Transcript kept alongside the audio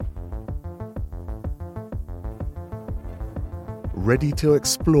Ready to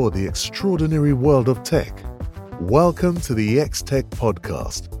explore the extraordinary world of tech? Welcome to the XTech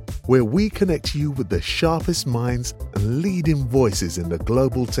podcast, where we connect you with the sharpest minds and leading voices in the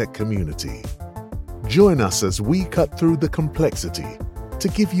global tech community. Join us as we cut through the complexity to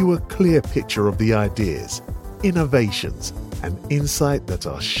give you a clear picture of the ideas, innovations, and insight that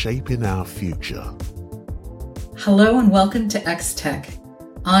are shaping our future. Hello and welcome to XTech.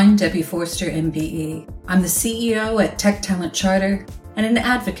 I'm Debbie Forster MBE. I'm the CEO at Tech Talent Charter and an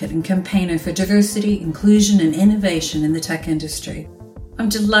advocate and campaigner for diversity, inclusion, and innovation in the tech industry. I'm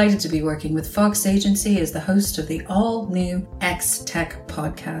delighted to be working with Fox Agency as the host of the all-new XTech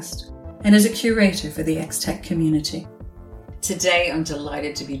podcast and as a curator for the XTech community. Today, I'm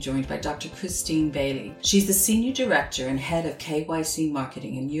delighted to be joined by Dr. Christine Bailey. She's the Senior Director and Head of KYC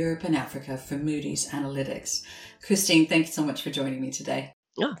Marketing in Europe and Africa for Moody's Analytics. Christine, thank you so much for joining me today.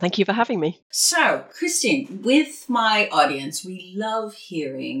 Oh, thank you for having me. So, Christine, with my audience, we love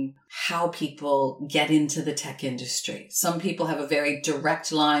hearing how people get into the tech industry. Some people have a very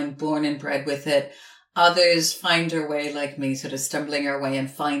direct line, born and bred with it. Others find our way, like me, sort of stumbling our way and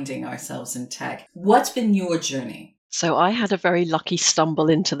finding ourselves in tech. What's been your journey? So I had a very lucky stumble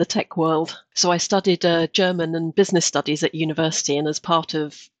into the tech world. So I studied German and business studies at university, and as part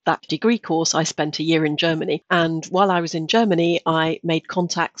of that degree course, I spent a year in Germany. And while I was in Germany, I made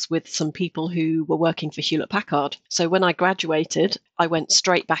contacts with some people who were working for Hewlett-Packard. So when I graduated, I went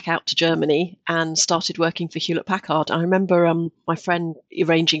straight back out to Germany and started working for Hewlett-Packard. I remember my friend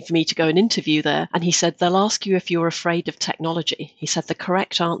arranging for me to go and interview there, and he said, they'll ask you if you're afraid of technology. He said, the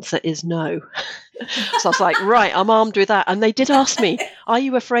correct answer is no. So I was like, right, I'm armed with that. And they did ask me, are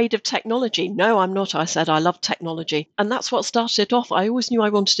you afraid of technology? No, I'm not. I said, I love technology. And that's what started it off. I always knew I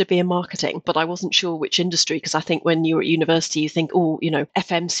wanted to be in marketing, but I wasn't sure which industry, because I think when you're at university, you think,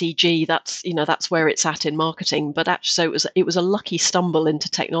 FMCG, that's where it's at in marketing. But actually, so it was a lucky stumble into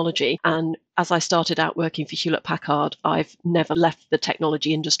technology. And as I started out working for Hewlett-Packard, I've never left the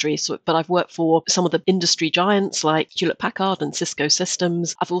technology industry, but I've worked for some of the industry giants like Hewlett-Packard and Cisco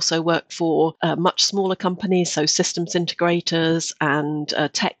Systems. I've also worked for much smaller companies, so systems integrators and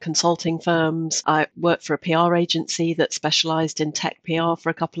tech consulting firms. I worked for a PR agency that specialized in tech PR for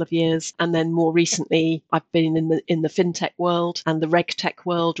a couple of years. And then more recently, I've been in the FinTech world and the RegTech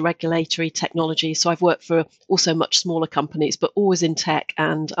world, regulatory technology. So I've worked for also much smaller companies, but always in tech,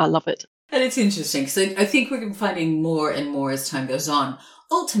 and I love it. And it's interesting because I think we're finding more and more as time goes on.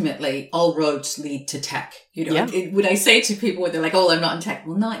 Ultimately, all roads lead to tech. Would I say to people when they're like, oh, I'm not in tech?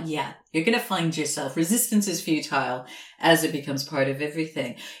 Well, not yet. You're going to find yourself. Resistance is futile as it becomes part of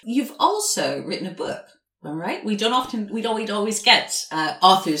everything. You've also written a book, all right? We don't always get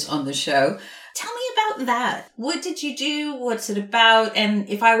authors on the show. Tell me about that. What did you do? What's it about? And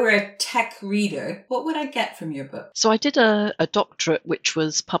if I were a tech reader, what would I get from your book? So I did a doctorate, which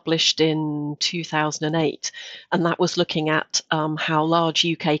was published in 2008. And that was looking at how large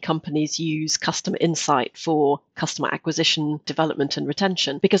UK companies use customer insight for customer acquisition, development and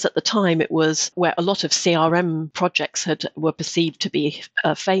retention. Because at the time, it was where a lot of CRM projects were perceived to be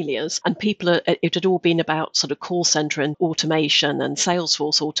failures. And it had all been about sort of call center and automation and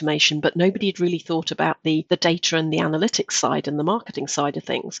Salesforce automation, but nobody had really thought about the data and the analytics side and the marketing side of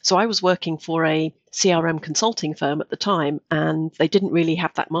things. So I was working for a CRM consulting firm at the time, and they didn't really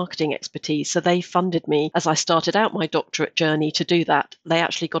have that marketing expertise. So they funded me as I started out my doctorate journey to do that. They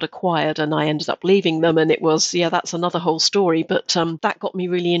actually got acquired and I ended up leaving them, and it was, that's another whole story. But that got me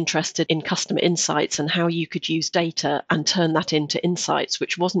really interested in customer insights and how you could use data and turn that into insights,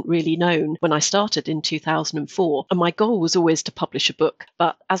 which wasn't really known when I started in 2004. And my goal was always to publish a book.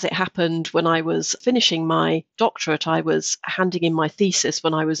 But as it happened, when I was finishing my doctorate, I was handing in my thesis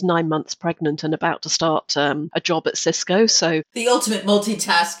when I was 9 months pregnant and about to start a job at Cisco. So the ultimate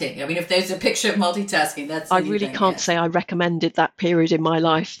multitasking. I mean, if there's a picture of multitasking, that's I really can't say I recommended that period in my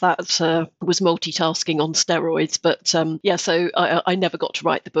life. That was multitasking on steroids. But so I never got to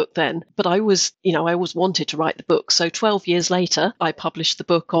write the book then. But I always wanted to write the book. So 12 years later, I published the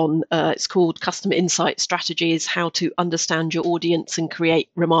book on, it's called Customer Insight Strategies, How to Understand Your Audience and Create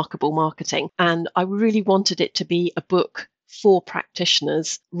Remarkable Marketing. And I really wanted it to be a book for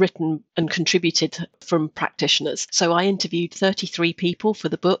practitioners, written and contributed from practitioners. So I interviewed 33 people for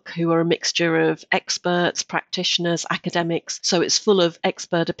the book who are a mixture of experts, practitioners, academics. So it's full of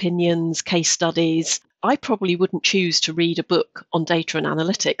expert opinions, case studies. I probably wouldn't choose to read a book on data and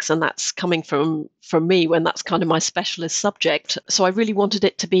analytics, and that's coming from me when that's kind of my specialist subject. So I really wanted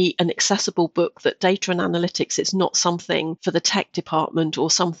it to be an accessible book, that data and analytics is not something for the tech department or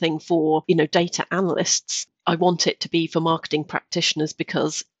something for, data analysts. I want it to be for marketing practitioners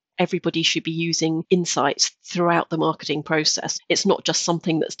because everybody should be using insights throughout the marketing process. It's not just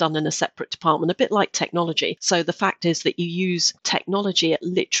something that's done in a separate department, a bit like technology. So the fact is that you use technology at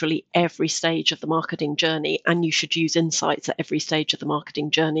literally every stage of the marketing journey, and you should use insights at every stage of the marketing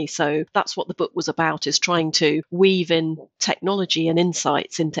journey. So that's what the book was about, is trying to weave in technology and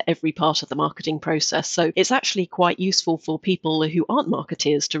insights into every part of the marketing process. So it's actually quite useful for people who aren't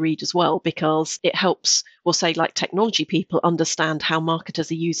marketeers to read as well, because it helps, we'll say, like technology people understand how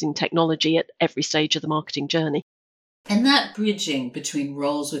marketers are using technology at every stage of the marketing journey. And that bridging between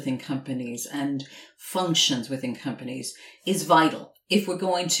roles within companies and functions within companies is vital. If we're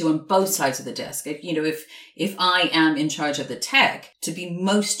going to, on both sides of the desk, if I am in charge of the tech, to be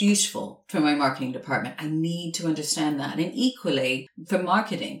most useful for my marketing department, I need to understand that. And equally for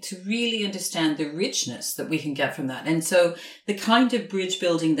marketing, to really understand the richness that we can get from that. And so the kind of bridge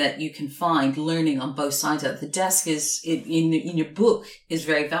building that you can find learning on both sides of the desk is in your book is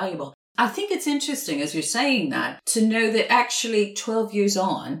very valuable. I think it's interesting, as you're saying that, to know that actually 12 years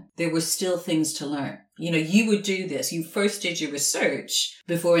on, there were still things to learn. You would do this. You first did your research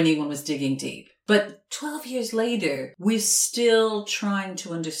before anyone was digging deep. But 12 years later, we're still trying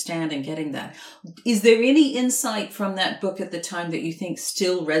to understand and getting that. Is there any insight from that book at the time that you think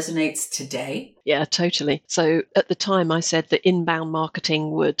still resonates today? Yeah, totally. So at the time I said that inbound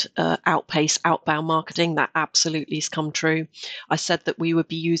marketing would outpace outbound marketing. That absolutely has come true. I said that we would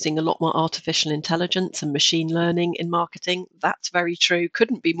be using a lot more artificial intelligence and machine learning in marketing. That's very true.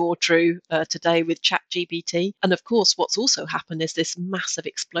 Couldn't be more true today with ChatGPT. And of course, what's also happened is this massive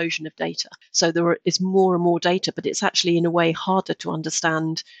explosion of data. So there is more and more data, but it's actually in a way harder to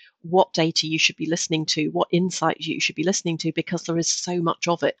understand what data you should be listening to, what insights you should be listening to, because there is so much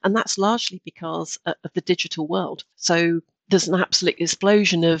of it. And that's largely because of the digital world. So there's an absolute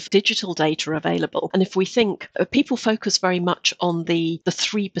explosion of digital data available. And if we think, people focus very much on the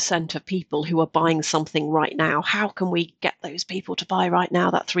 3% of people who are buying something right now. How can we get those people to buy right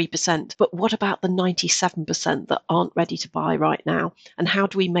now, that 3%? But what about the 97% that aren't ready to buy right now? And how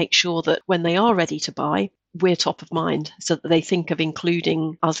do we make sure that when they are ready to buy, we're top of mind, so that they think of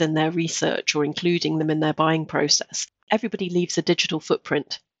including us in their research or including them in their buying process? Everybody leaves a digital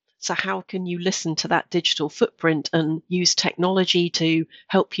footprint. So how can you listen to that digital footprint and use technology to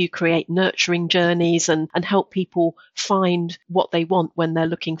help you create nurturing journeys and help people find what they want when they're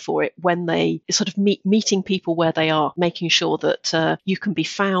looking for it, when they sort of meeting people where they are, making sure that you can be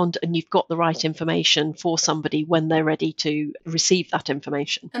found and you've got the right information for somebody when they're ready to receive that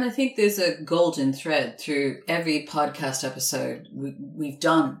information. And I think there's a golden thread through every podcast episode we've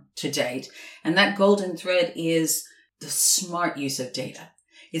done to date. And that golden thread is the smart use of data.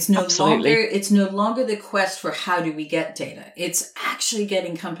 It's no longer the quest for how do we get data. It's actually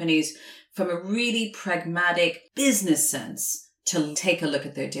getting companies from a really pragmatic business sense to take a look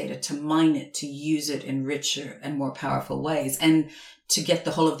at their data, to mine it, to use it in richer and more powerful ways, and to get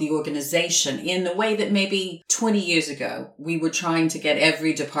the whole of the organization in the way that maybe 20 years ago, we were trying to get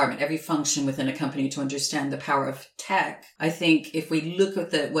every department, every function within a company to understand the power of tech. I think if we look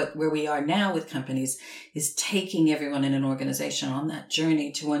at where we are now with companies, is taking everyone in an organization on that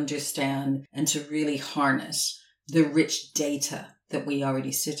journey to understand and to really harness the rich data that we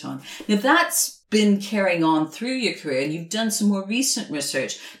already sit on. Now that's been carrying on through your career, and you've done some more recent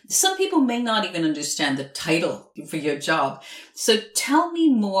research. Some people may not even understand the title for your job. So tell me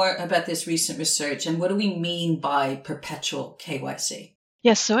more about this recent research, and what do we mean by Perpetual KYC?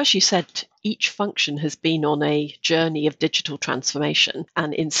 Yes, so as you said, each function has been on a journey of digital transformation.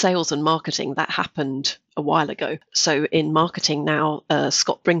 And in sales and marketing, that happened a while ago. So in marketing now,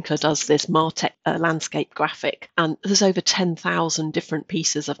 Scott Brinkler does this MarTech landscape graphic, and there's over 10,000 different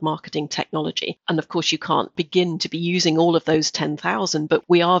pieces of marketing technology. And of course, you can't begin to be using all of those 10,000, but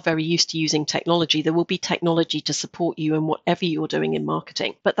we are very used to using technology. There will be technology to support you in whatever you're doing in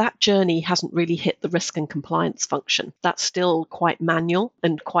marketing. But that journey hasn't really hit the risk and compliance function. That's still quite manual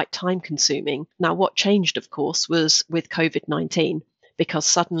and quite time consuming. Now, what changed, of course, was with COVID-19, because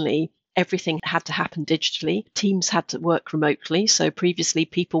suddenly everything had to happen digitally. Teams had to work remotely. So previously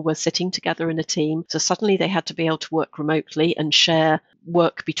people were sitting together in a team. So suddenly they had to be able to work remotely and share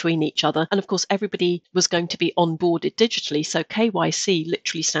work between each other. And of course, everybody was going to be onboarded digitally. So KYC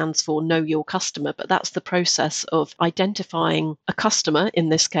literally stands for Know Your Customer, but that's the process of identifying a customer in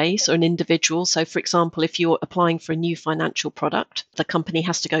this case, or an individual. So for example, if you're applying for a new financial product, the company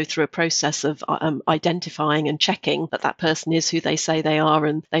has to go through a process of identifying and checking that that person is who they say they are,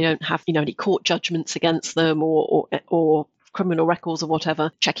 and they don't have any court judgments against them or criminal records or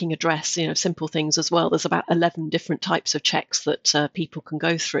whatever, checking address, simple things as well. There's about 11 different types of checks that people can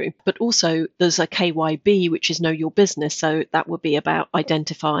go through. But also there's a KYB, which is know your business. So that would be about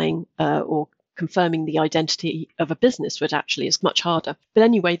identifying or confirming the identity of a business, which actually is much harder. But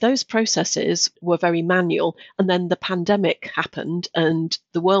anyway, those processes were very manual. And then the pandemic happened and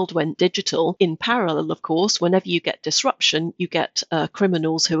the world went digital. In parallel, of course, whenever you get disruption, you get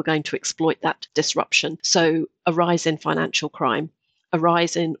criminals who are going to exploit that disruption. So a rise in financial crime, a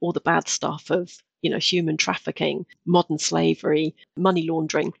rise in all the bad stuff of human trafficking, modern slavery, money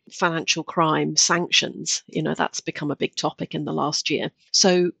laundering, financial crime, sanctions. That's become a big topic in the last year.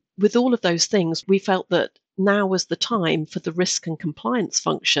 So with all of those things, we felt that now was the time for the risk and compliance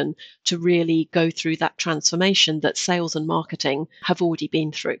function to really go through that transformation that sales and marketing have already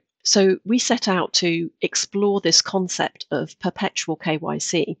been through. So we set out to explore this concept of perpetual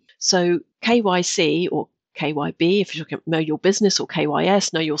KYC. So KYC, or KYB, if you know your business, or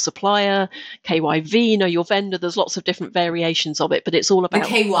KYS, know your supplier, KYV, know your vendor. There's lots of different variations of it, but it's all about the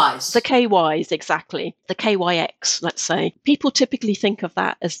KYs. The KYs, exactly. The KYX, let's say. People typically think of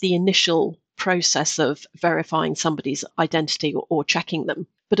that as the initial process of verifying somebody's identity or checking them.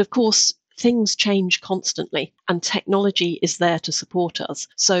 But of course, things change constantly and technology is there to support us.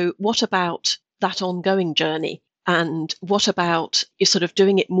 So what about that ongoing journey? And what about you're sort of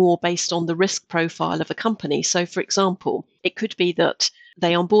doing it more based on the risk profile of a company? So, for example, it could be that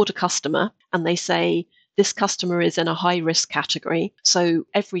they onboard a customer and they say, this customer is in a high risk category. So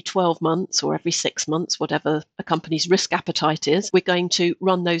every 12 months or every 6 months, whatever a company's risk appetite is, we're going to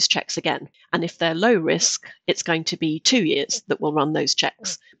run those checks again. And if they're low risk, it's going to be 2 years that we'll run those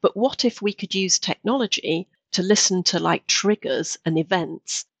checks. But what if we could use technology to listen to like triggers and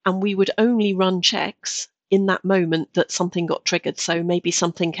events, and we would only run checks in that moment that something got triggered? So maybe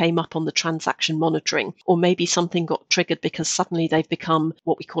something came up on the transaction monitoring, or maybe something got triggered because suddenly they've become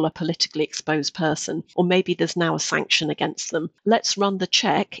what we call a politically exposed person, or maybe there's now a sanction against them. Let's run the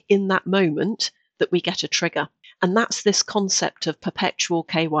check in that moment that we get a trigger. And that's this concept of perpetual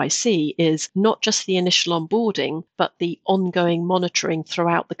KYC, is not just the initial onboarding, but the ongoing monitoring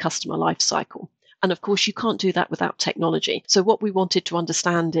throughout the customer life cycle. And of course, you can't do that without technology. So what we wanted to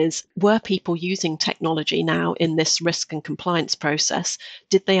understand is, were people using technology now in this risk and compliance process?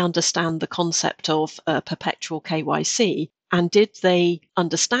 Did they understand the concept of perpetual KYC? And did they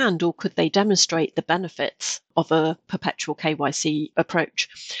understand, or could they demonstrate the benefits of a perpetual KYC approach?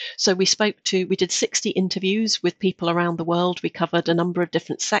 So we did 60 interviews with people around the world. We covered a number of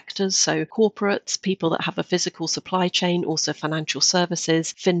different sectors. So corporates, people that have a physical supply chain, also financial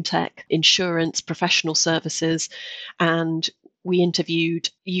services, FinTech, insurance, professional services. And we interviewed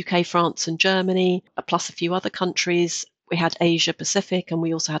UK, France, and Germany, plus a few other countries. We had Asia Pacific, and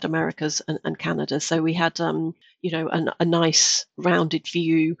we also had Americas and Canada. So we had, a nice rounded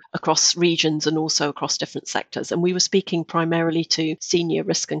view across regions and also across different sectors. And we were speaking primarily to senior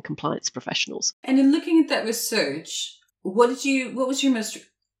risk and compliance professionals. And in looking at that research, what was your most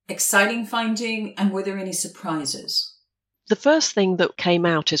exciting finding, and were there any surprises? The first thing that came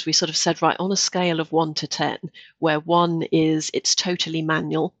out is we sort of said, right, on a scale of 1 to 10, where 1 is it's totally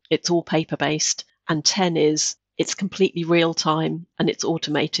manual, it's all paper-based, and 10 is it's completely real time and it's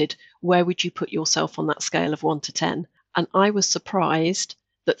automated, where would you put yourself on that scale of 1 to 10? And I was surprised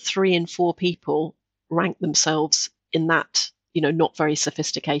that 3 in 4 people ranked themselves in that, not very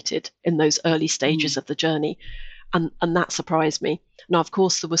sophisticated in those early stages of the journey. And that surprised me. Now, of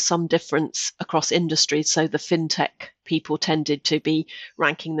course, there was some difference across industries. So the FinTech people tended to be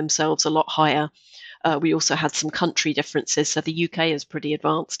ranking themselves a lot higher. We also had some country differences. So the UK is pretty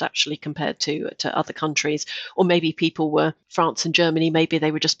advanced actually compared to other countries. Or maybe people were France and Germany, maybe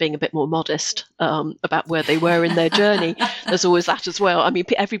they were just being a bit more modest about where they were in their journey. There's always that as well. I mean,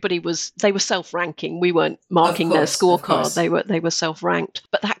 they were self-ranking. We weren't marking their scorecard. They were self-ranked.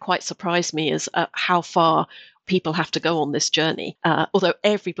 But that quite surprised me, is how far people have to go on this journey. Although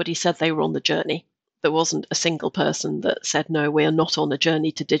everybody said they were on the journey. There wasn't a single person that said, no, we are not on a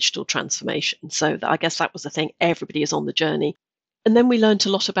journey to digital transformation. So I guess that was the thing. Everybody is on the journey. And then we learned a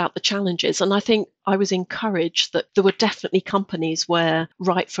lot about the challenges. And I think I was encouraged that there were definitely companies where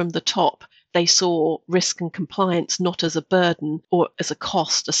right from the top, they saw risk and compliance not as a burden or as a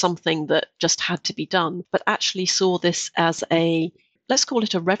cost, as something that just had to be done, but actually saw this as let's call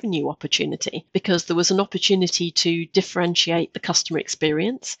it a revenue opportunity, because there was an opportunity to differentiate the customer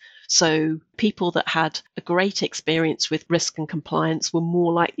experience. So people that had a great experience with risk and compliance were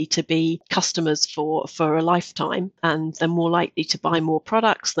more likely to be customers for a lifetime, and they're more likely to buy more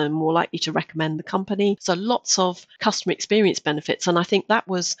products, they're more likely to recommend the company. So lots of customer experience benefits. And I think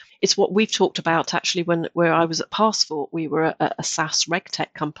it's what we've talked about actually where I was at Passport. We were a SaaS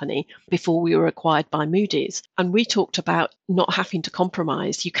RegTech company before we were acquired by Moody's. And we talked about not having to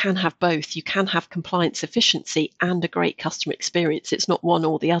compromise. You can have both. You can have compliance efficiency and a great customer experience. It's not one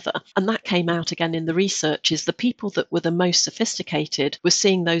or the other. And that came out again in the research, is the people that were the most sophisticated were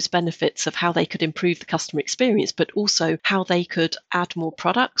seeing those benefits of how they could improve the customer experience, but also how they could add more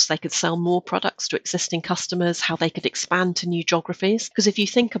products, they could sell more products to existing customers, how they could expand to new geographies. Because if you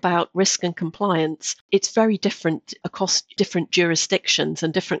think about risk and compliance, it's very different across different jurisdictions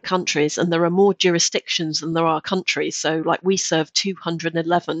and different countries, and there are more jurisdictions than there are countries. So like we serve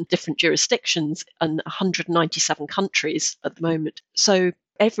 211 different jurisdictions and 197 countries at the moment. So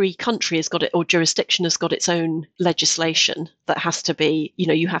every country has got it, or jurisdiction has got its own legislation that has to be,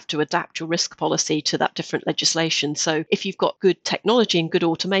 you have to adapt your risk policy to that different legislation. So if you've got good technology and good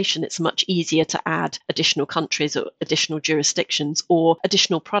automation, it's much easier to add additional countries or additional jurisdictions or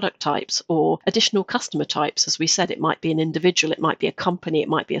additional product types or additional customer types. As we said, it might be an individual, it might be a company, it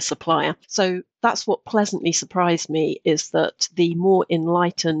might be a supplier. So that's what pleasantly surprised me, is that the more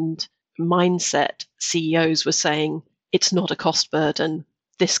enlightened mindset CEOs were saying, it's not a cost burden.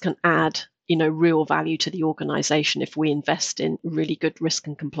 This can add, real value to the organization if we invest in really good risk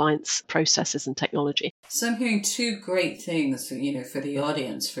and compliance processes and technology. So I'm hearing two great things, for the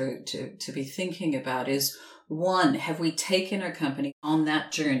audience to be thinking about is, one, have we taken our company on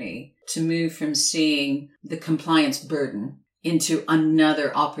that journey to move from seeing the compliance burden into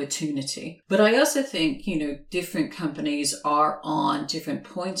another opportunity? But I also think, different companies are on different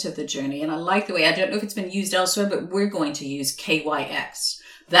points of the journey. And I like the way, I don't know if it's been used elsewhere, but we're going to use KYX,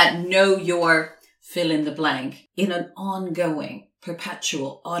 that know your fill in the blank, in an ongoing,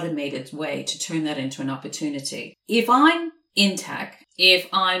 perpetual, automated way to turn that into an opportunity. If I'm in tech, if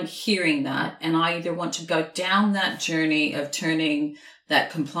I'm hearing that, and I either want to go down that journey of turning that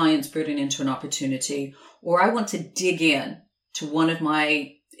compliance burden into an opportunity, or I want to dig in to one of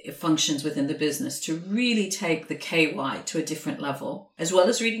my functions within the business to really take the KY to a different level, as well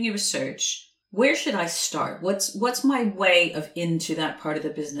as reading your research, where should I start? What's my way of into that part of the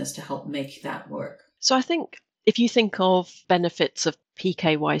business to help make that work? So I think if you think of benefits of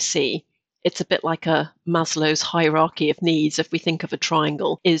PKYC, it's a bit like a Maslow's hierarchy of needs. If we think of a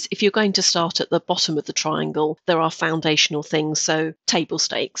triangle, is if you're going to start at the bottom of the triangle, there are foundational things. So table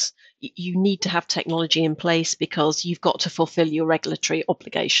stakes. You need to have technology in place because you've got to fulfill your regulatory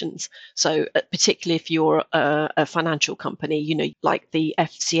obligations. So particularly if you're a financial company, like the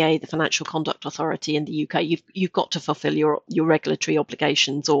FCA, the Financial Conduct Authority in the UK, you've got to fulfill your regulatory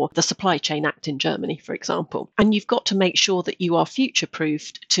obligations, or the Supply Chain Act in Germany, for example. And you've got to make sure that you are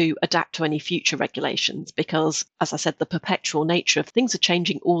future-proofed to adapt to any future regulations because, as I said, the perpetual nature of things are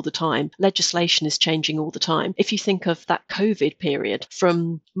changing all the time. Legislation is changing all the time. If you think of that COVID period,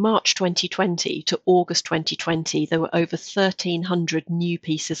 from March 2020 to August 2020, there were over 1,300 new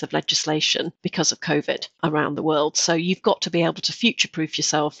pieces of legislation because of COVID around the world. So you've got to be able to future-proof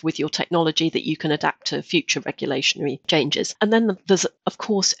yourself with your technology that you can adapt to future regulatory changes. And then there's, of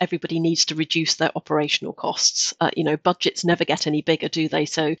course, everybody needs to reduce their operational costs. Budgets never get any bigger, do they?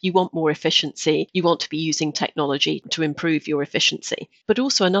 So you want more efficiency. You want to be using technology to improve your efficiency. But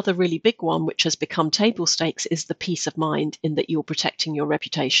also another really big one, which has become table stakes, is the peace of mind in that you're protecting your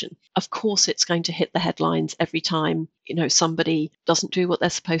reputation. Of course, it's going to hit the headlines every time, somebody doesn't do what they're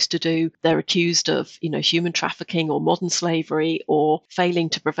supposed to do. They're accused of, human trafficking or modern slavery or failing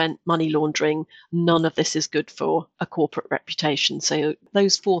to prevent money laundering. None of this is good for a corporate reputation. So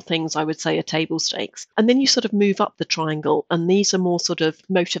those four things I would say are table stakes. And then you sort of move up the triangle, and these are more sort of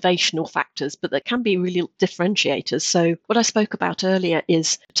motivational factors, but that can be really differentiators. So what I spoke about earlier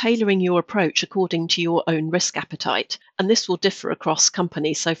is tailoring your approach according to your own risk appetite. And this will differ across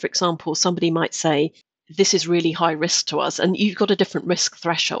companies. So for example, somebody might say, this is really high risk to us, and you've got a different risk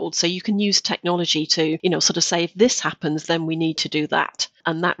threshold. So you can use technology to, sort of say, if this happens, then we need to do that.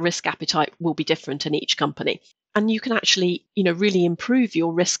 And that risk appetite will be different in each company. And you can actually, really improve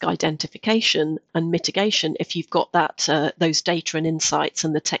your risk identification and mitigation if you've got that, those data and insights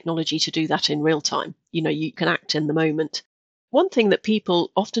and the technology to do that in real time. You can act in the moment. One thing that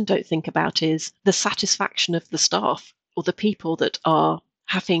people often don't think about is the satisfaction of the staff or the people that are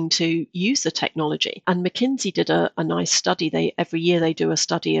having to use the technology. And McKinsey did a nice study. Every year they do a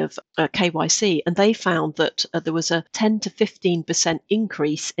study of KYC, and they found that there was a 10 to 15%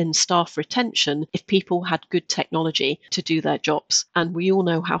 increase in staff retention if people had good technology to do their jobs. And we all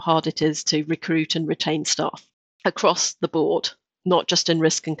know how hard it is to recruit and retain staff across the board, not just in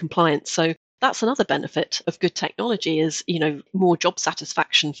risk and compliance. So that's another benefit of good technology is, more job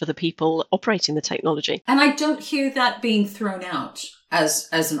satisfaction for the people operating the technology. And I don't hear that being thrown out as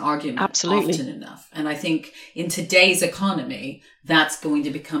an argument Absolutely. often enough. And I think in today's economy, that's going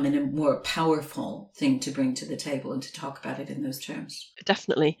to become a more powerful thing to bring to the table and to talk about it in those terms.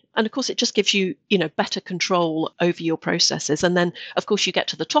 Definitely. And of course, it just gives you, better control over your processes. And then, of course, you get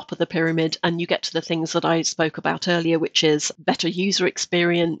to the top of the pyramid and you get to the things that I spoke about earlier, which is better user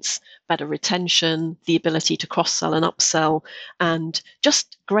experience, better retention, the ability to cross-sell and upsell, and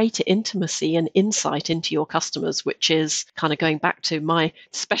just greater intimacy and insight into your customers, which is kind of going back to my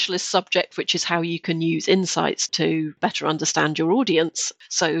specialist subject, which is how you can use insights to better understand your audience.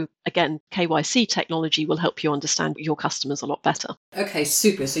 So again, KYC technology will help you understand your customers a lot better. Okay,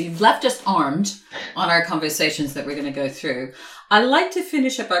 super. So you've left us armed on our conversations that we're going to go through. I like to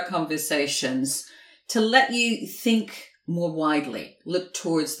finish up our conversations to let you think more widely, look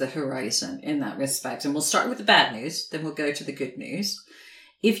towards the horizon in that respect. And we'll start with the bad news, then we'll go to the good news.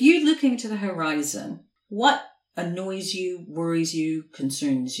 If you're looking to the horizon, what annoys you, worries you,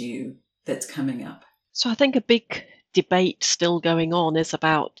 concerns you that's coming up? So I think a big debate still going on is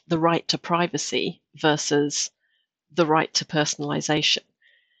about the right to privacy versus the right to personalisation.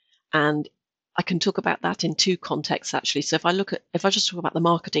 And I can talk about that in two contexts, actually. So if I just talk about the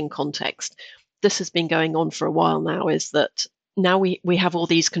marketing context, this has been going on for a while now, is that now we have all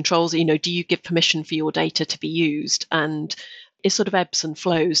these controls, do you give permission for your data to be used? And it sort of ebbs and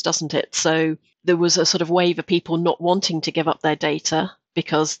flows, doesn't it? So there was a sort of wave of people not wanting to give up their data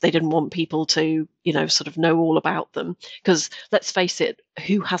because they didn't want people to, sort of know all about them. Because let's face it,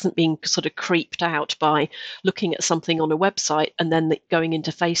 who hasn't been sort of creeped out by looking at something on a website and then going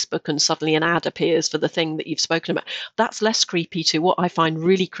into Facebook and suddenly an ad appears for the thing that you've spoken about? That's less creepy to what I find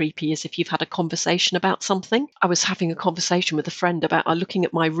really creepy is if you've had a conversation about something. I was having a conversation with a friend about looking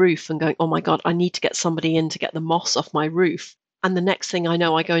at my roof and going, oh my God, I need to get somebody in to get the moss off my roof. And the next thing I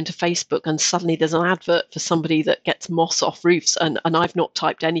know, I go into Facebook and suddenly there's an advert for somebody that gets moss off roofs. And I've not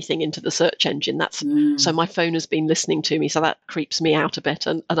typed anything into the search engine. So my phone has been listening to me. So that creeps me out a bit.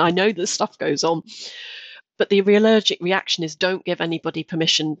 And I know this stuff goes on. But the allergic reaction is don't give anybody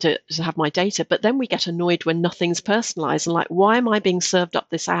permission to have my data. But then we get annoyed when nothing's personalized and like, why am I being served up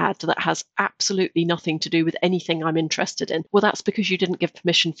this ad that has absolutely nothing to do with anything I'm interested in? Well, that's because you didn't give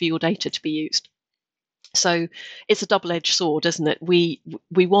permission for your data to be used. So it's a double-edged sword, isn't it? We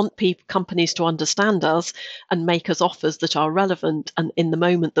want companies to understand us and make us offers that are relevant and in the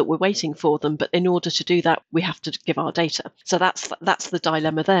moment that we're waiting for them. But in order to do that, we have to give our data. So that's the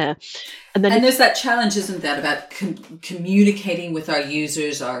dilemma there. And there's that challenge, isn't that, about communicating with our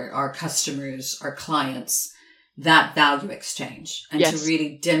users, our customers, our clients, that value exchange, and yes, to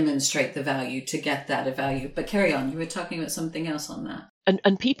really demonstrate the value to get that value. But carry on. You were talking about something else on that.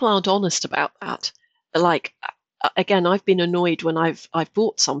 And people aren't honest about that. Like, again, I've been annoyed when I've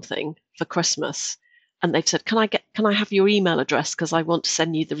bought something for Christmas and they've said, can I have your email address because I want to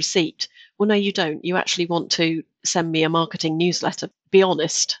send you the receipt? Well, no, you don't. You actually want to send me a marketing newsletter. Be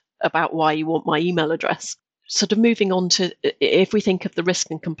honest about why you want my email address. Sort of moving on to, if we think of the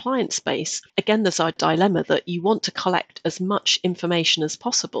risk and compliance space, again, there's our dilemma that you want to collect as much information as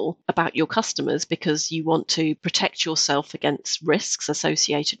possible about your customers because you want to protect yourself against risks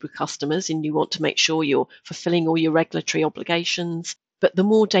associated with customers and you want to make sure you're fulfilling all your regulatory obligations. But the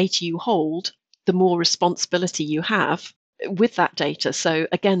more data you hold, the more responsibility you have with that data. So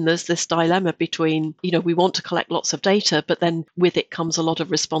again, there's this dilemma between, we want to collect lots of data, but then with it comes a lot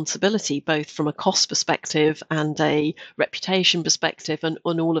of responsibility, both from a cost perspective and a reputation perspective and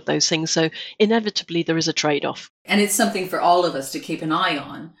on all of those things. So inevitably there is a trade-off. And it's something for all of us to keep an eye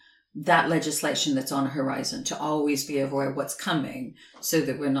on, that legislation that's on the horizon, to always be aware of what's coming so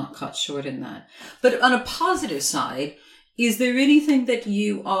that we're not caught short in that. But on a positive side, is there anything that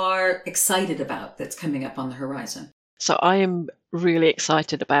you are excited about that's coming up on the horizon? So I am really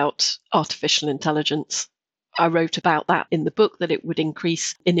excited about artificial intelligence. I wrote about that in the book, that it would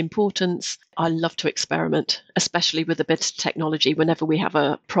increase in importance. I love to experiment, especially with a bit of technology. Whenever we have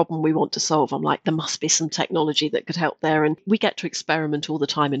a problem we want to solve, I'm like, there must be some technology that could help there. And we get to experiment all the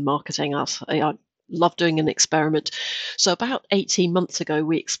time in marketing. I love doing an experiment. So about 18 months ago,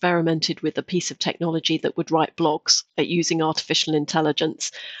 we experimented with a piece of technology that would write blogs using artificial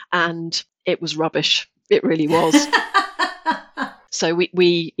intelligence. And it was rubbish. It really was. So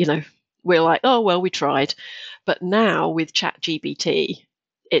we're like, oh, well, we tried. But now with ChatGPT,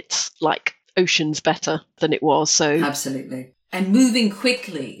 it's like oceans better than it was. So absolutely. And moving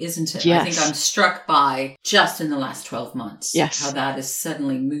quickly, isn't it? Yes. I think I'm struck by just in the last 12 months, yes, how that is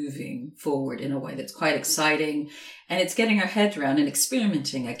suddenly moving forward in a way that's quite exciting. And it's getting our head around and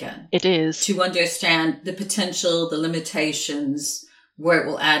experimenting again. It is. To understand the potential, the limitations, where it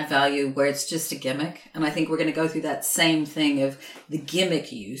will add value, where it's just a gimmick. And I think we're going to go through that same thing of the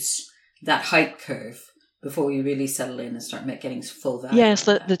gimmick use, that hype curve, before we really settle in and start getting full value. Yes,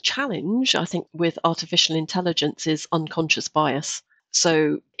 the challenge, I think, with artificial intelligence is unconscious bias.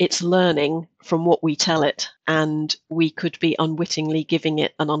 So it's learning from what we tell it, and we could be unwittingly giving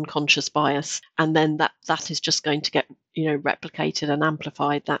it an unconscious bias. And then that is just going to get, replicated and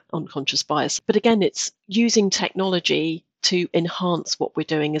amplified, that unconscious bias. But again, it's using technology to enhance what we're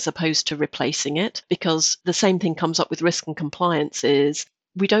doing as opposed to replacing it, because the same thing comes up with risk and compliance is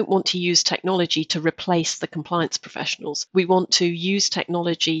we don't want to use technology to replace the compliance professionals. We want to use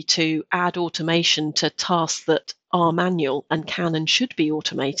technology to add automation to tasks that are manual and can and should be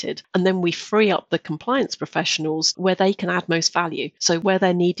automated. And then we free up the compliance professionals where they can add most value. So where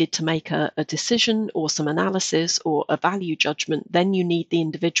they're needed to make a decision or some analysis or a value judgment, then you need the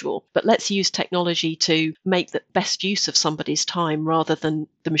individual. But let's use technology to make the best use of somebody's time rather than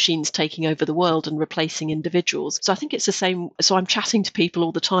the machines taking over the world and replacing individuals. So I think it's the same. So I'm chatting to people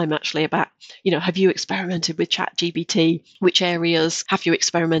all the time actually about, have you experimented with ChatGPT? Which areas have you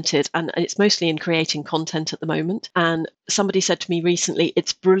experimented? And it's mostly in creating content at the moment. And somebody said to me recently,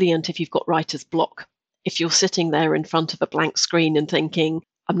 it's brilliant if you've got writer's block. If you're sitting there in front of a blank screen and thinking,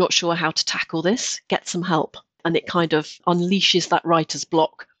 I'm not sure how to tackle this, get some help. And it kind of unleashes that writer's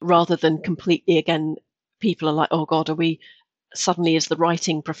block rather than completely, again, people are like, oh God, suddenly is the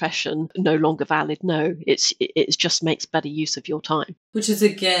writing profession no longer valid? No, it just makes better use of your time. Which is,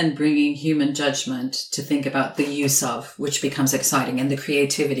 again, bringing human judgment to think about the use of, which becomes exciting, and the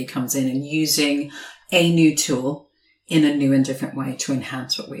creativity comes in, and using a new tool in a new and different way to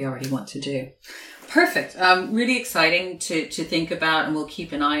enhance what we already want to do. Perfect. Really exciting to think about, and we'll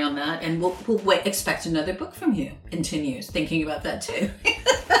keep an eye on that, and we'll expect another book from you in 10 years, thinking about that too.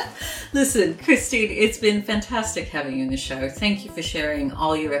 Listen, Christine, it's been fantastic having you on the show. Thank you for sharing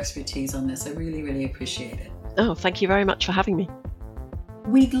all your expertise on this. I really, really appreciate it. Oh, thank you very much for having me.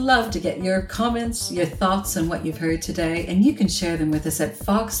 We'd love to get your comments, your thoughts on what you've heard today, and you can share them with us at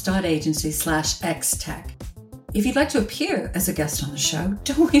fox.agency/XTech. If you'd like to appear as a guest on the show,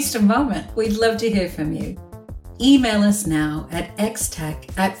 don't waste a moment. We'd love to hear from you. Email us now at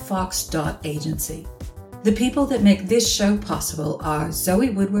xtech@fox.agency. The people that make this show possible are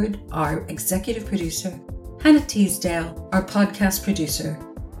Zoe Woodward, our executive producer, Hannah Teasdale, our podcast producer,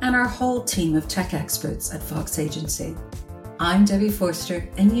 and our whole team of tech experts at Fox Agency. I'm Debbie Forster,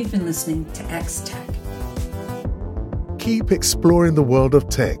 and you've been listening to XTech. Keep exploring the world of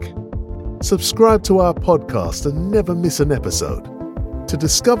tech. Subscribe to our podcast and never miss an episode. To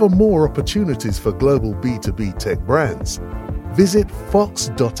discover more opportunities for global B2B tech brands, visit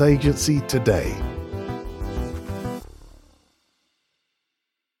fox.agency today.